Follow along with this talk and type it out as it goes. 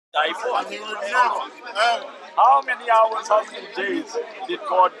die for? And he will live. How many hours, how many days did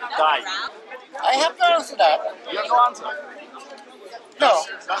God die? I have to answer that. You have no answer. No,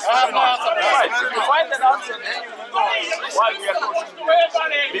 I have no answer to Right. that. If you find that answer, then you will know why we are talking to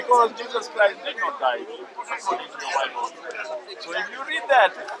you. Because Jesus Christ did not die according to the Bible. So if you read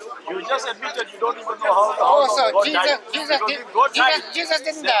that, you just admitted you don't even know how long Also, God Jesus, died. Jesus, Because did, if God died, Jesus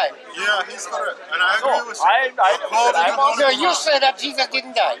didn't die. Yeah, he's correct. And I agree no, with you. I'm So you say that Jesus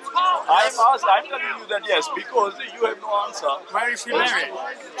didn't die. I'm telling you that yes, because you have no answer. Where is he buried?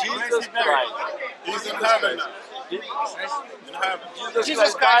 Jesus Christ. He's in heaven now. In heaven.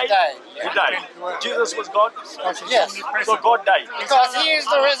 Jesus Christ died. He died. Jesus was God. Yes, So God died. because he is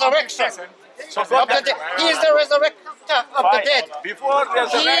the resurrection So of God the died. dead. He is the resurrector of the Fine. dead. Before He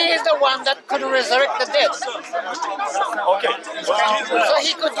resurrection. is the one that could resurrect the dead. Okay. So Jesus, So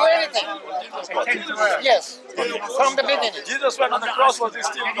he could do anything. Yes, from the beginning. Jesus went on the cross, was he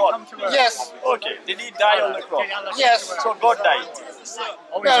still God? Yes, Okay. Did he die on the cross? yes, So God died.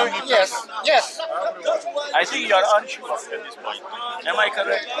 well, yes, yes, I think you are unsure at this point. Am I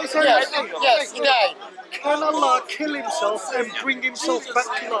correct? yes, yes, he died. Can Allah kill himself and bring himself back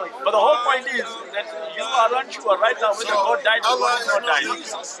to life? But the whole point is that you are unsure right now whether God died or Allah God is did not not die.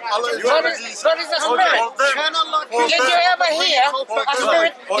 Jesus. Allah is God not is, Jesus. God is a spirit. Can Allah kill Did you ever hear a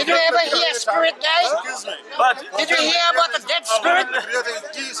spirit? Did you ever hear a spirit die? Excuse me. But, Did you hear about a dead spirit? Creator is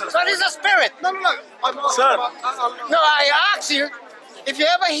Jesus. God is a spirit. No. I'm asking Sir. about Allah. No, I ask you if you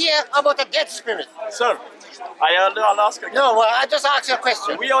ever hear about a dead spirit. sir, I'll ask again. No, well, I just asked you a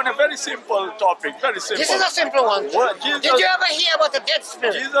question. We are on a very simple topic, very simple. This is a simple one. What, Jesus- Did you ever hear about a dead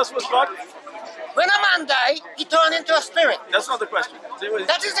spirit? Jesus was God? When a man died, he turned into a spirit. That's not the question.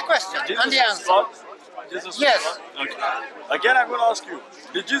 That is the question Jesus and the was answer. God? Jesus was Yes. God? Okay. Again, I'm going to ask you,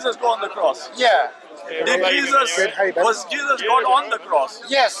 did Jesus go on the cross? Yeah. Was Jesus God on the cross?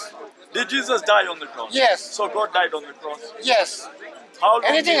 Yes. Did Jesus die on the cross? Yes. So God died on the cross. Yes. How long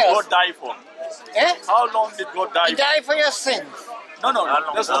Anything did else? God die for? Eh? How long did God die He for? died for your sins. No,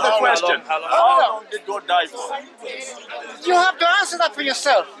 that's not the question. How long did God die for? You have to answer that for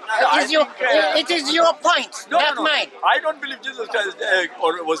yourself. It is your point, not mine. I don't believe Jesus Christ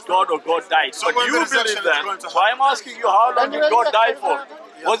or was God or God died. So But when you the believe resurrection is going that. to So I'm asking you, how long did God die for?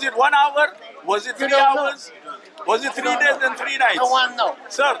 Was it 1 hour? Was it 3 don't know. hours? Was it 3 days and 3 nights? No one knows.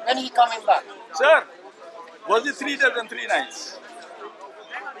 Sir, When he coming back? sir, was it 3 days and 3 nights?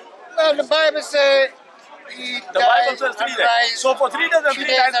 Well, the Bible says he The Bible says 3 days. So for 3 days and 3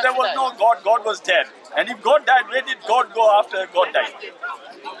 nights, there was no God. God was dead. And if God died, where did God go after God died?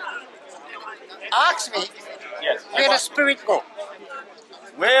 Ask me Yes. where the spirit go.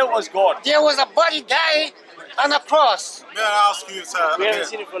 Where was God? There was a body died on a cross. May I ask you, sir? We haven't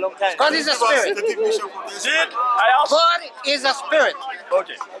seen it for a long time. God is a Give us spirit. the definition for this. Did I ask? God is a spirit.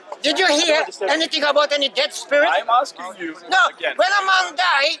 Okay. Did you hear anything about any dead spirit? I'm asking you No. again. When a man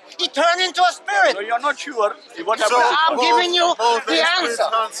died, he turned into a spirit. So you're not sure what So, happened? I'm giving you both the answer.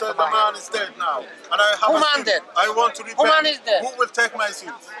 answer. The man is dead now. And I have Who a man sin. dead? I want to repent. Who man is dead? Who will take my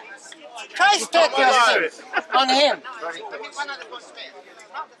sins? Christ take your sins on him.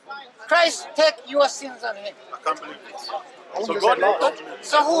 Christ take your sins on him. I can't believe it. So God,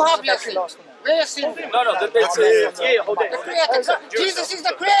 So who have your sins? Where your sins? no, That's it. Yeah, hold The on. creator. God- Jesus is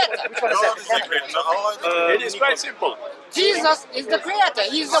the creator. God is the creator. Allah is the creator. it is quite simple. Jesus is the creator.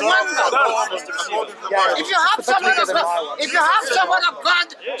 He's the one God. God is the Bible. If you have someone of God, if you have someone of God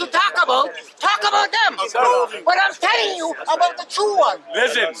to talk about them. But I'm telling you about the true one.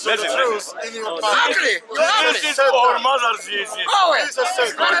 Listen. Truth in your mind. Ugly. You ugly. Jesus or Mother Jesus? Always. Jesus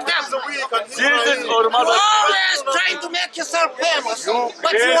said, One of God is them. the weak and Jesus Israel or is Mother Always trying to make yourself famous,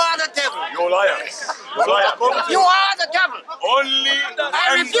 but you are the devil. You liar. You are the devil. Only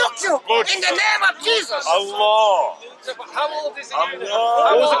I rebuke you in the name of Jesus. Allah. How old is he?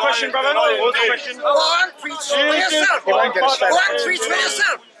 What was the question, brother? What was the question? Go on, preach for yourself. Go on, preach for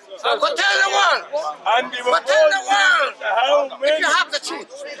yourself. Go tell the world. And Go tell the world. how If many? you have the truth.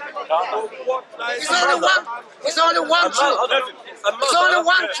 It's only one truth. It's only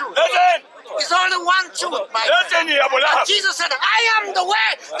one truth. Listen. It's only one truth, my friend. Listen here, Abu Lahab. Jesus said, I am the way,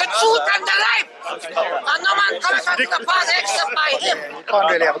 the truth, and the life. And no man cometh unto the Father except by him.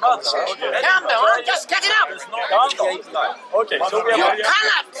 Can't really have a conversation. Calm down, just get it up. Okay, so we You have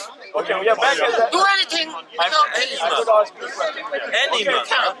cannot Okay, we are back in the... Do anything without I Jesus. could ask you a question. Any man.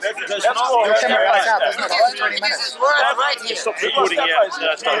 Let's go. Your camera runs out, Step doesn't by it? step. After 20 It is minutes. His word right here. Stop recording yet.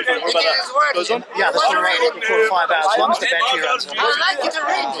 Start It recording. What about is that? His word Goes on? here. Yeah, this will run for 5 hours. As long as the battery runs on. I'd like you to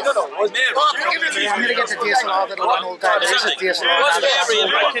read this. I'm going to get the DSLR that'll run all day. There's a DSLR now What's that's Mary?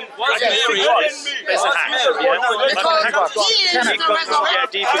 What's Mary? There's a hack. Yeah, no, Because he is the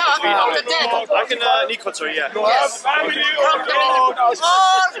resurrected of the dead. I can, Nico, sorry, yeah. Yes. From the beginning.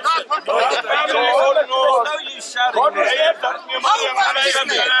 All God from the beginning. No, you shouting. How was this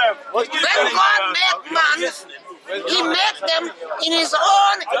name? When God made man, He made them in His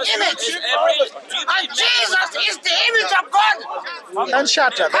own image. And Jesus is the image of God. Don't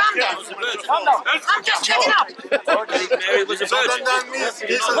shout, Joe. Calm down. I'm just checking up. Mary was a virgin.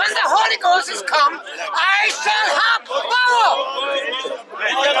 When the Holy Ghost is come, I shall have power.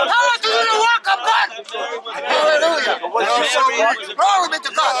 Power to do the work of God. Hallelujah. Glory be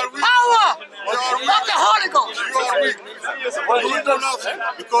to God. Power of the Holy Ghost.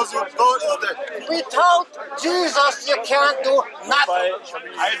 Because your God is dead. Without Jesus, you can't do nothing.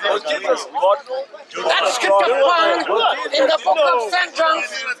 Was Jesus God? That scripture found in the book of St. John,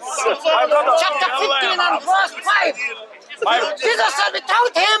 chapter 15 and verse 5. Jesus said,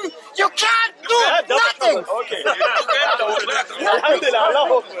 without Him, you can't do nothing. Okay. You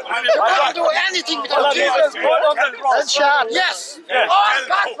can't do anything without Jesus Jesus. God on the cross. Don't shout. Yes. Yes. All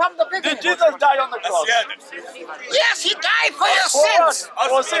God from the Did beginning. Jesus die on the cross? Yes, He died for your For us, sins.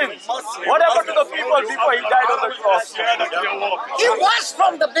 for sin. What happened to the people before He died on the cross? He was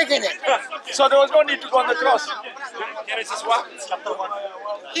from the beginning. So there was no need to go on the cross.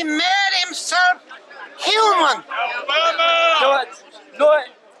 He made Himself human No, to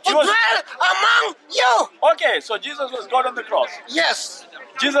he was, dwell among you. okay, so Jesus was God on the cross. Yes.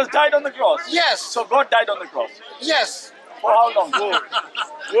 Jesus died on the cross. Yes. So God died on the cross. Yes. For how long?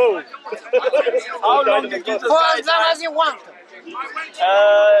 Whoa. How long did Jesus For as long die? as you want.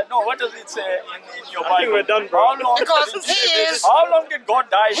 No, what does it say in your Bible? I think we're done, bro. How long, Because He how long did God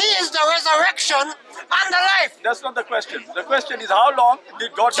die? He is the resurrection and the life. That's not the question. The question is how long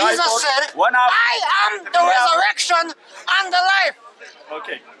did God die Jesus for? said, 1 hour? I am the resurrection and the life.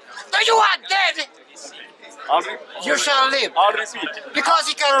 Okay. Though you are dead, you shall live. I'll repeat. Because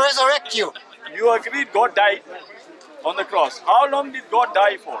He can resurrect you. You agreed God died on the cross. How long did God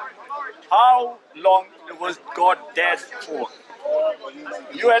die for? How long was God dead for?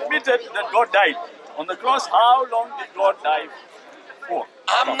 You admitted that God died on the cross. How long did God die for?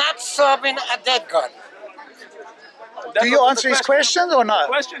 I'm not serving a dead God. That Do you was answer the his question. questions or The not?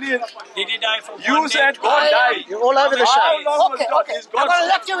 question is, Did he die for you said God died. You're all over the How show. long Okay, was God? okay. Is I'm God? going to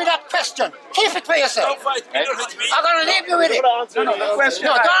left you with that question. Keep it for yourself. I'm going to leave you with it. No, the question.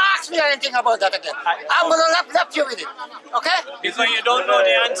 No, don't ask me anything about that again. I'm going to left you with it. Okay? Because you don't know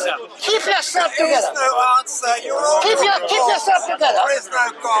the answer. Keep yourself together. answer. You're all Keep yourself together. There is no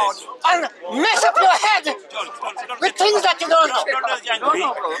God. And mess up your head with things that you don't know. No,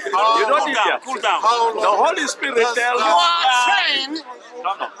 no, bro. You don't need that. Cool down. The Holy Spirit tells You are trained.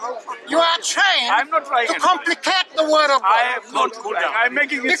 No, no. You are trained I'm not trying to it. complicate the word of I God. am not. I'm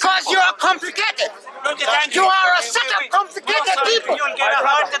making it Because you simple. are complicated. You are a set of complicated people. You'll get a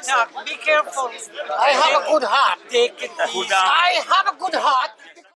heart attack. Be careful. I have a good heart. Take it easy. I have a good heart,